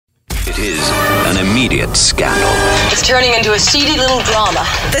It is an immediate scandal. It's turning into a seedy little drama.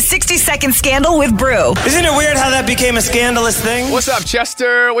 The 60-second scandal with Brew. Isn't it weird how that became a scandalous thing? What's up,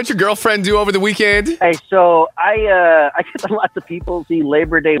 Chester? What'd your girlfriend do over the weekend? Hey, so I get lots of people see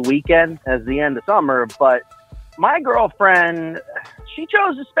Labor Day weekend as the end of summer, but my girlfriend, she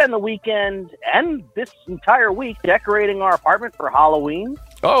chose to spend the weekend and this entire week decorating our apartment for Halloween.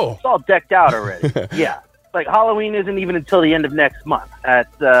 Oh. It's all decked out already. Yeah. Like, Halloween isn't even until the end of next month.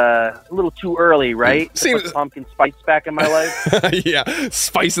 That's a little too early, right? Seems... To put pumpkin spice back in my life. Yeah,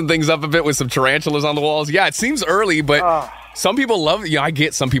 spicing things up a bit with some tarantulas on the walls. Yeah, it seems early, but some people love it. Yeah, I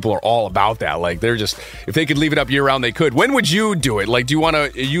get some people are all about that. Like, they're just, if they could leave it up year-round, they could. When would you do it? Like, do you want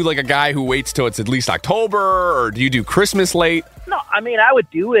to, are you like a guy who waits till it's at least October, or do you do Christmas late? No, I mean, I would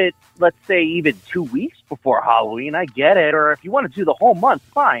do it, let's say, even 2 weeks before Halloween. I get it. Or if you want to do the whole month,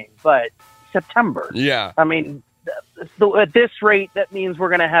 fine. But September. Yeah. I mean, at this rate, that means we're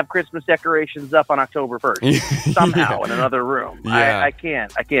going to have Christmas decorations up on October 1st somehow in another room. Yeah. I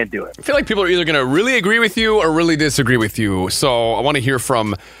can't do it. I feel like people are either going to really agree with you or really disagree with you. So I want to hear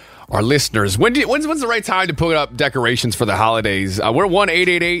from our listeners. When's the right time to put up decorations for the holidays? We're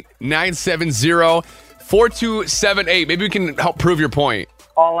 1-888-970-4278. Maybe we can help prove your point.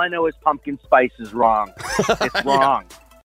 All I know is pumpkin spice is wrong. It's wrong.